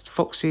South West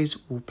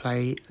Foxes will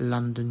play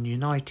London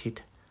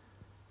United.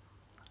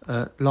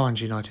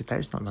 Lions United, that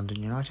is not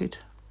London United.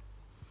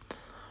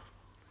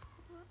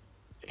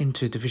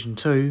 Into Division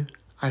 2,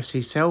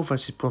 AFC Cell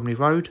versus Bromley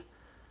Road,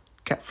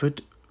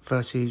 Catford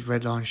versus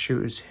Red Lion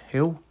Shooters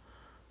Hill,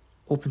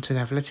 Orpington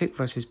Athletic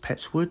versus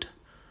Petswood,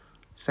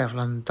 South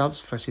London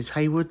Doves versus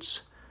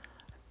Haywards,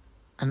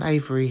 and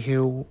Avery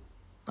Hill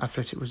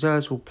Athletic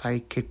Reserves will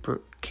play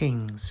Kidbrooke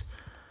Kings.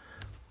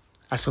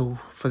 That's all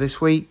for this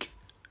week.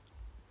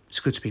 It's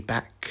good to be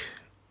back.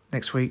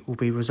 Next week will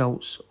be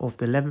results of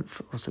the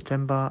 11th of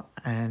September,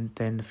 and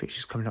then the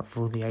fixtures coming up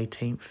for the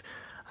 18th,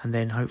 and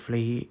then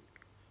hopefully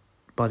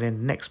by the end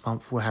of next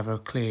month we'll have a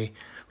clear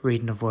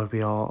reading of where we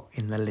are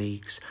in the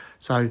leagues.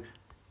 So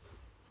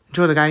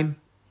enjoy the game,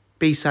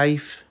 be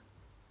safe,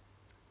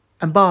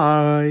 and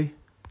bye.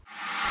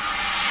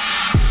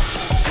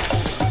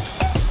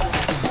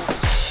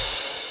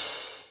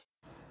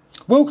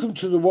 Welcome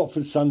to the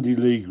Watford Sunday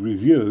League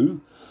review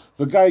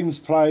for games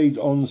played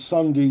on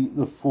Sunday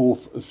the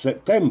 4th of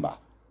September.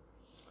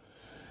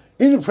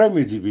 In the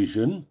Premier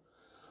Division,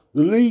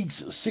 the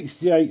league's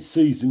 68th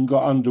season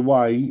got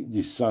underway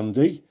this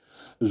Sunday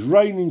as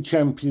reigning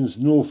champions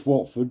North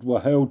Watford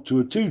were held to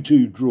a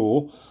 2-2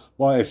 draw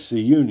by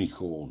FC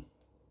Unicorn.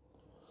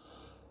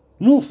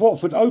 North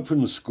Watford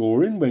opened the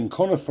scoring when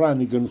Conor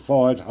Flanagan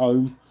fired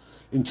home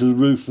into the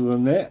roof of the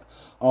net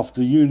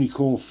after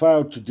Unicorn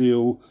failed to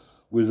deal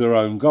with their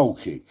own goal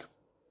kick.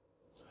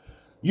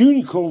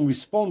 Unicorn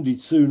responded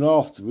soon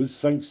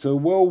afterwards thanks to a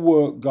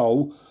well-worked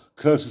goal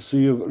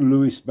courtesy of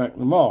Lewis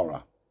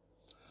McNamara.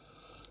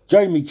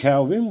 Jamie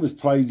Calvin was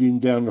played in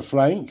down the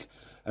flank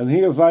and he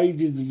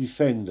evaded the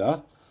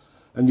defender,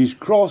 and his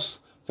cross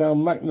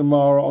found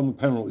McNamara on the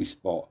penalty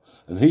spot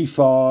and he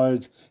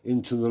fired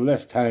into the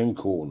left-hand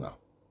corner.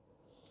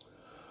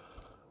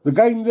 The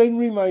game then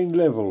remained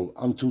level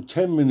until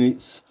 10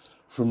 minutes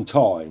from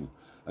time,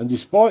 and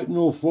despite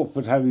North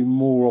Watford having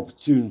more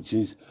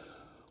opportunities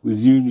with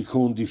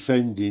Unicorn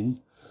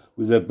defending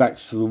with their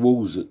backs to the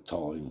walls at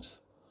times.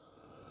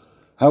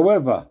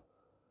 However,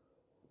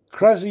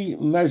 Krazy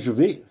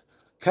Majovic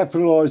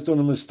capitalised on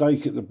a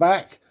mistake at the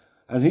back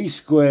and he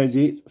squared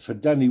it for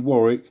Danny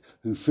Warwick,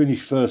 who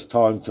finished first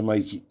time to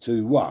make it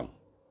 2-1.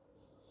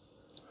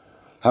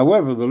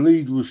 However, the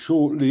lead was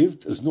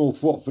short-lived as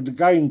North Watford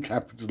again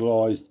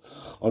capitalised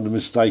on a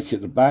mistake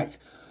at the back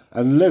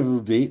and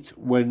levelled it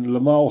when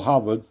Lamal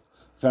Hubbard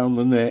found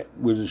the net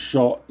with a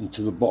shot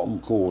into the bottom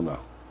corner.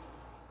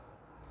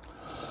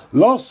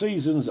 Last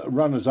season's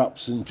runners-up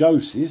St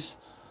Joseph's,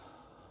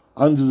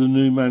 under the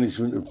new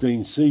management of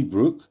Dean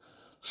Seabrook,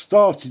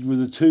 started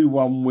with a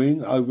 2-1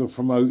 win over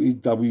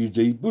promoted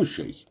WD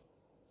Bushy.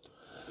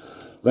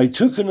 They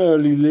took an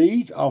early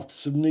lead after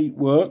some neat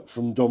work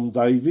from Dom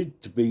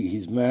David to beat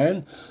his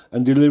man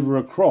and deliver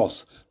a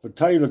cross for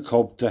Taylor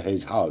Cobb to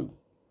head home.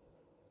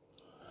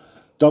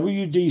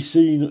 WD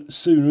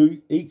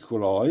soon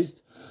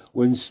equalised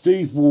when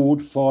Steve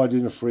Ward fired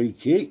in a free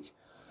kick,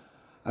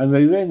 and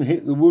they then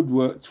hit the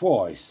woodwork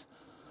twice,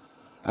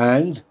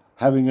 and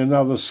having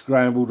another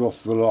scrambled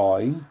off the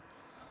line,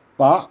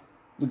 but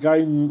the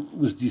game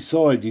was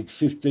decided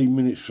 15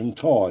 minutes from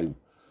time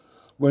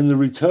when the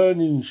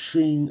returning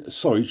Sean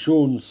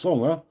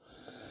Songer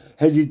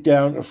headed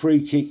down a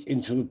free kick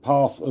into the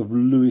path of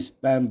Lewis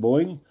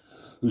Bamboing,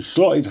 who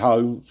slotted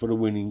home for the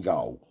winning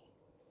goal.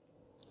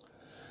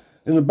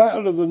 In the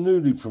battle of the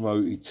newly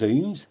promoted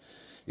teams,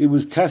 it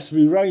was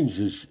Casby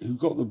Rangers who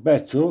got the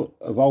better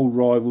of old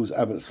rivals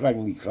Abbots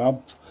Langley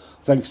Club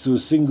thanks to a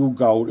single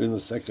goal in the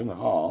second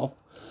half,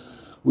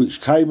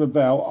 which came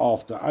about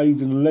after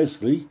Aidan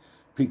Leslie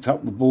picked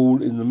up the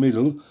ball in the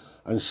middle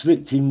and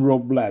slipped in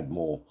Rob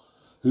Ladmore,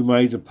 who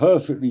made a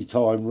perfectly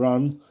timed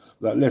run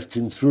that left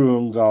him through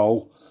on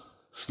goal,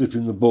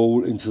 slipping the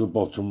ball into the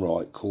bottom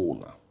right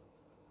corner.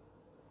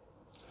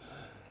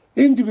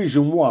 In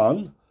Division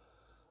 1,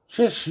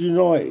 Chester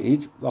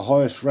United, the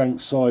highest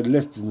ranked side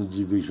left in the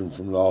division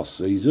from last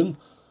season,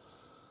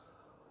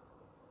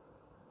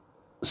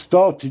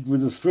 started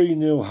with a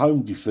 3-0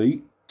 home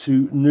defeat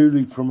to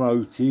newly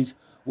promoted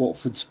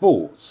Watford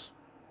Sports.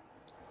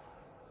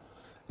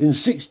 In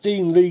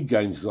 16 league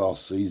games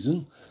last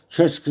season,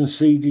 Chester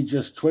conceded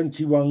just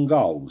 21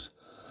 goals,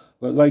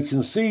 but they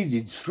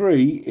conceded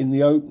 3 in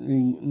the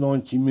opening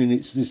 90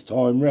 minutes this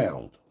time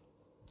round.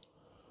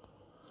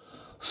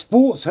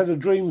 Sports had a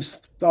dream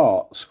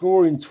start,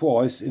 scoring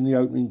twice in the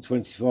opening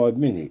 25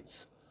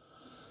 minutes.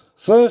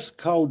 First,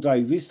 Carl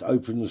Davis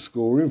opened the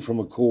scoring from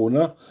a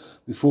corner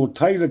before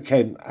Taylor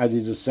Kemp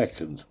added a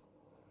second.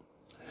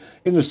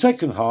 In the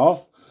second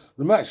half,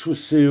 the match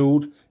was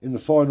sealed in the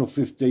final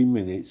 15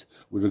 minutes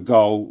with a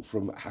goal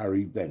from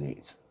Harry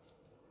Bennett.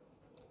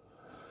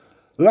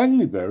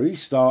 Langleybury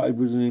started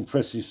with an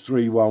impressive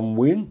 3-1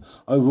 win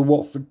over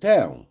Watford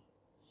Town.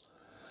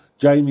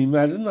 Jamie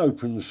Madden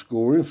opened the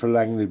scoring for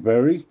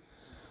Langleybury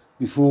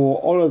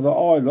before Oliver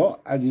Eilert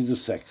added a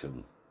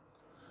second.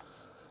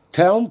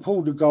 Town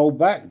pulled a goal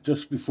back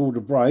just before the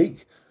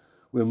break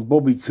when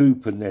Bobby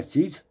Cooper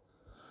netted,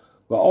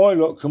 but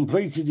Eilert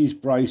completed his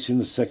brace in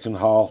the second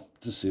half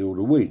to seal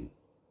the win.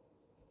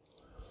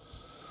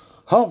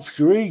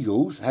 Hertfordshire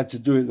Eagles had to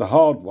do it the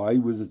hard way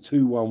with a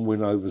 2-1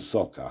 win over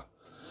Soccer,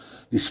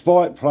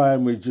 despite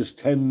playing with just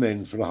 10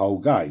 men for the whole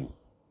game.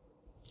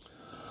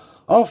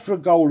 After a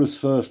goalless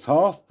first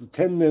half, the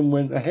 10 men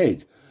went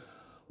ahead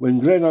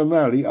when Glenn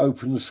O'Malley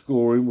opened the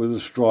scoring with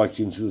a strike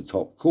into the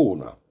top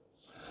corner,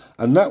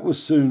 and that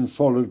was soon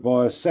followed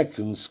by a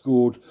second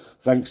scored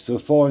thanks to a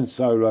fine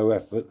solo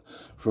effort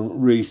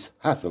from Rhys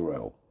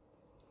Hatherell.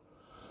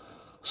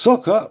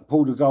 Soccer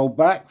pulled a goal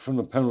back from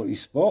the penalty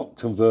spot,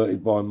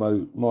 converted by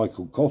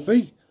Michael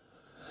Coffey,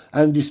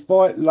 and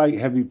despite late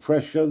heavy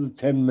pressure, the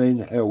 10 men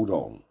held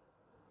on.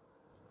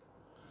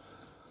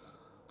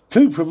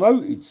 Two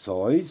promoted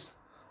sides,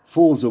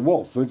 Forza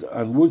Watford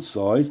and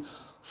Woodside,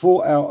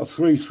 fought out a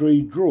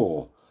 3-3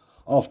 draw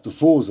after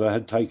Forza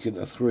had taken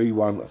a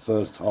 3-1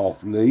 first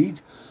half lead,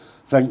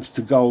 thanks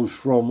to goals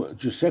from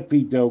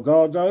Giuseppe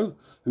Delgado,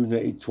 who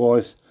netted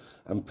twice,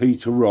 and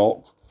Peter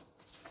Rock,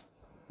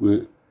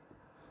 with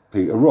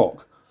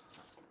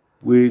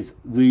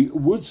the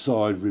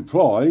Woodside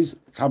replies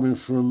coming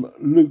from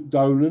Luke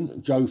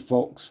Dolan, Joe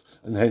Fox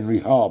and Henry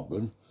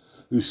Hardman,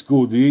 who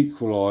scored the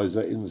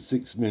equaliser in the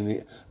 6th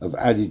minute of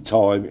added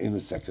time in the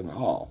second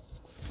half.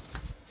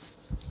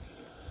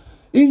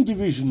 In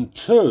Division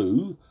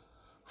 2,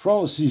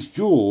 Francis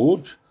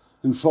George,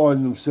 who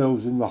find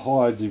themselves in the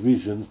higher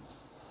division,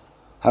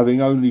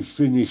 having only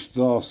finished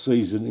last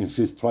season in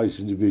 5th place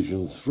in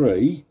Division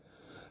 3,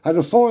 had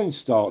a fine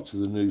start to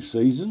the new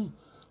season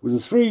with a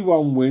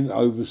 3-1 win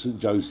over St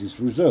Joseph's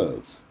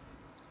Reserves.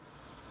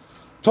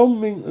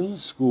 Tom Minton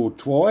scored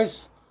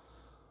twice,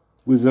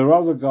 with their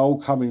other goal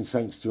coming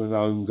thanks to an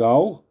own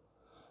goal,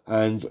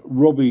 and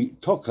Robbie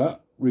Tocker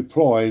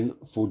replying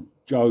for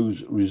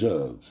Joe's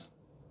Reserves.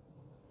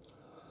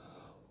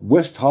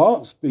 West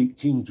Herts beat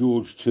King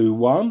George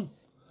 2-1,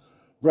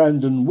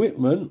 Brandon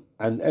Whitman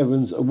and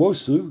Evans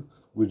Awosu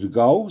with the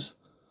goals,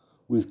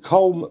 with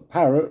Colm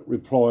Parrott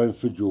replying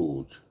for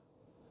George.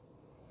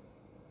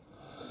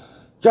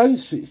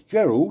 James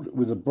Fitzgerald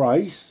with a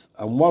brace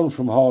and one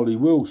from Harley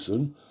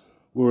Wilson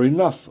were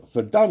enough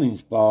for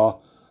Dunning's Bar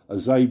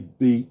as they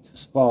beat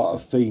Sparta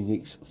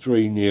Phoenix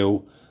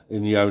 3-0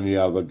 in the only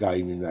other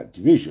game in that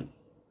division.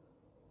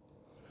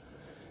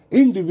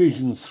 In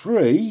Division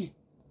 3,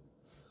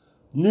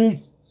 the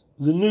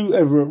new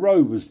Everett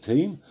Rovers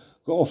team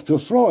got off to a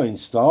flying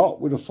start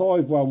with a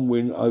 5-1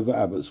 win over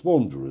Abbots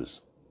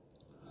Wanderers.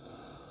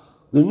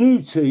 The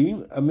new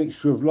team, a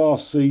mixture of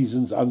last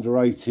season's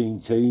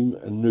under-18 team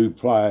and new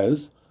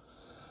players,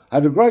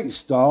 had a great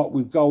start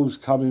with goals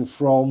coming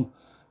from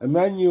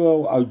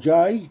Emmanuel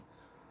O'Jay,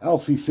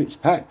 Alfie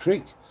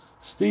Fitzpatrick,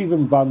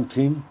 Stephen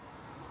Bunting,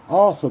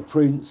 Arthur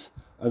Prince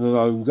and an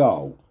own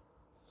goal.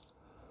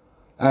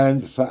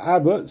 And for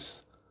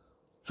Abbots,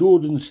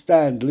 Jordan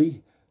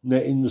Stanley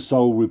netting the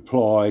sole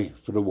reply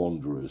for the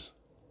Wanderers.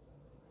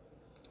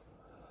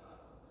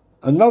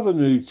 Another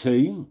new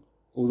team,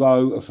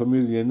 although a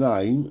familiar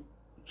name,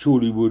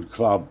 Chorleywood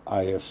Club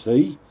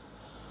AFC,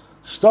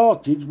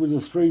 started with a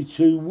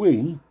 3-2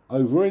 win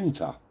over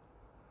Inter.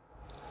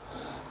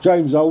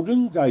 James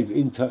Oldham gave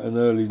Inter an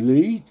early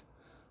lead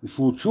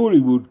before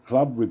Chorleywood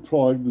Club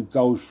replied with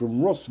goals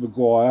from Ross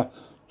Maguire,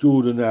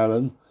 Jordan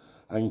Allen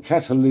and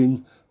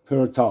Catalin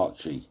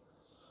Peratacci,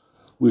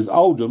 with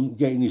Oldham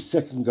getting his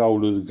second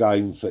goal of the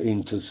game for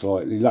Inter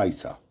slightly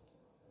later.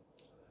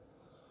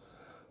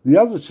 The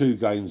other two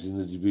games in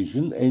the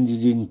division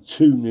ended in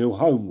 2-0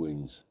 home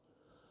wins.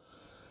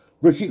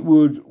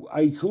 Bricketwood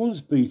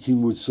Acorns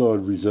beating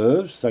Woodside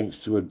Reserves thanks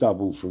to a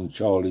double from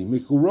Charlie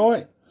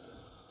Micklewright,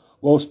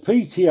 whilst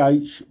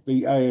PTH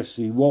beat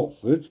AFC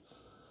Watford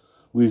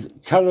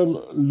with Callum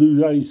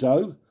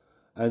Luazo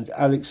and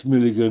Alex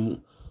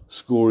Milligan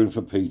scoring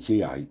for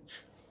PTH.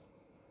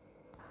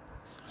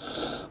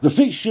 The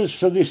fixtures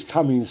for this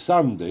coming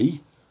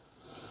Sunday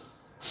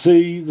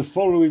see the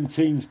following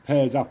teams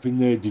paired up in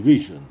their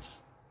divisions.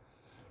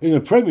 In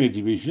the Premier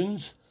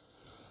Divisions,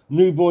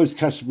 New Boys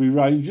Canterbury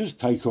Rangers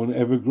take on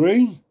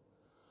Evergreen,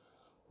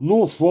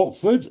 North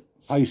Watford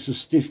face a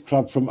stiff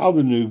club from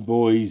other New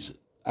Boys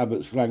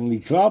Abbots Langley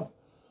Club,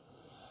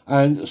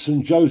 and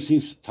St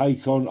Joseph's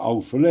take on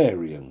Old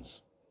Falerians.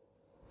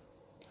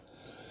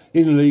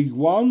 In League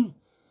One,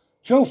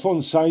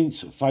 Chalfont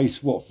Saints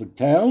face Watford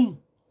Town,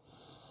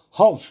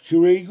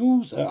 Hertfordshire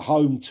Eagles at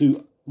home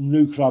to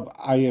new club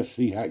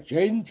AFC Hatch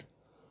End,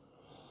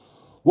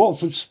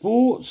 Watford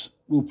Sports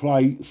will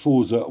play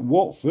Forza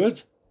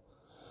Watford,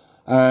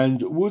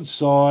 and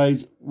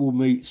Woodside will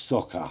meet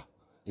Soccer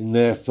in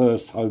their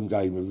first home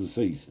game of the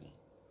season.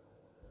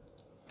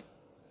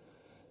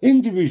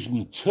 In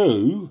Division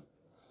 2,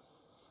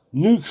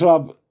 new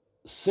club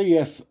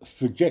CF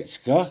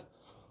Fredricka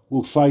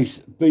will face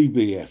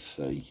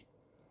BBFC.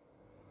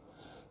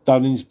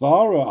 Dunnings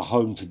Bar are at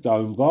home to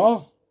Dome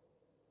Bar.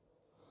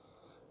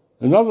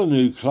 Another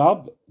new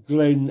club,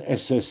 Glen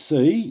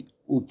SSC,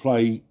 will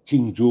play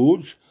King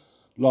George,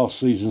 last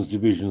season's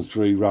Division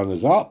 3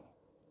 runners-up.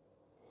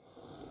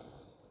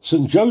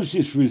 St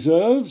Joseph's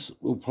Reserves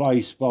will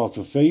play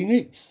Sparta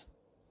Phoenix,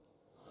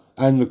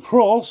 and the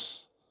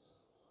Cross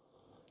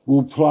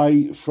will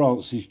play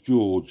Francis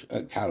George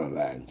at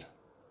Callowland.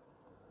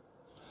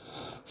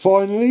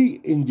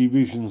 Finally, in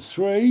Division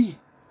 3,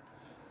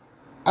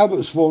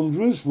 Abbots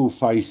Wanderers will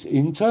face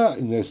Inter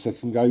in their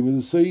second game of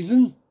the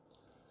season.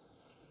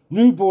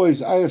 New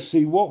Boys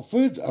AFC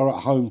Watford are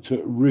at home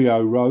to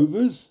Rio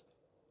Rovers.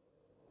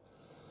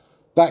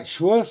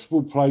 Batchworth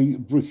will play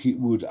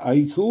Bricketwood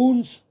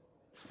Acorns.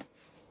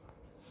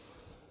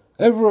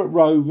 Everett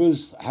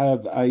Rovers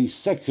have a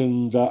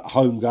second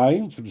home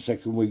game for the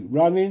second week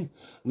running,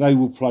 and they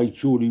will play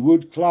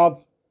Chorleywood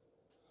Club.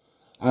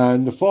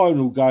 And the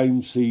final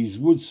game sees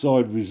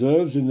Woodside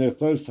Reserves in their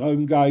first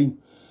home game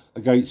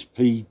against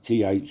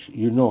PTH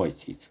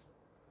United.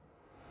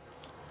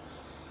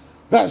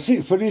 That's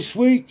it for this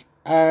week,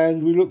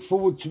 and we look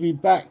forward to be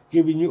back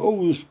giving you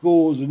all the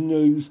scores and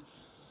news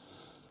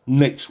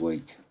next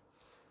week.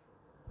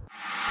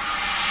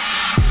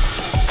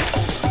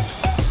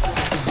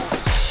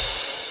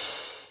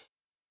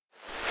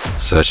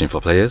 Searching for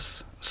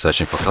players?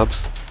 Searching for clubs?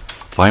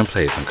 Find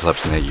players and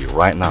clubs near you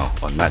right now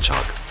on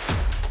MatchArc.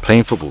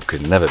 Playing football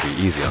could never be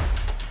easier.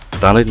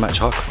 Download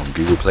MatchArc on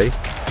Google Play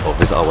or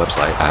visit our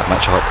website at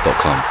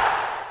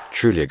matcharc.com.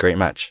 Truly a great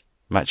match.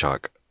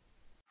 MatchArc.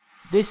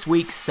 This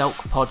week's Selk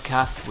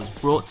podcast was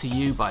brought to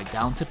you by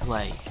Down to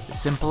Play, the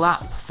simple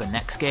app for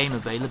next game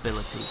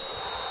availability.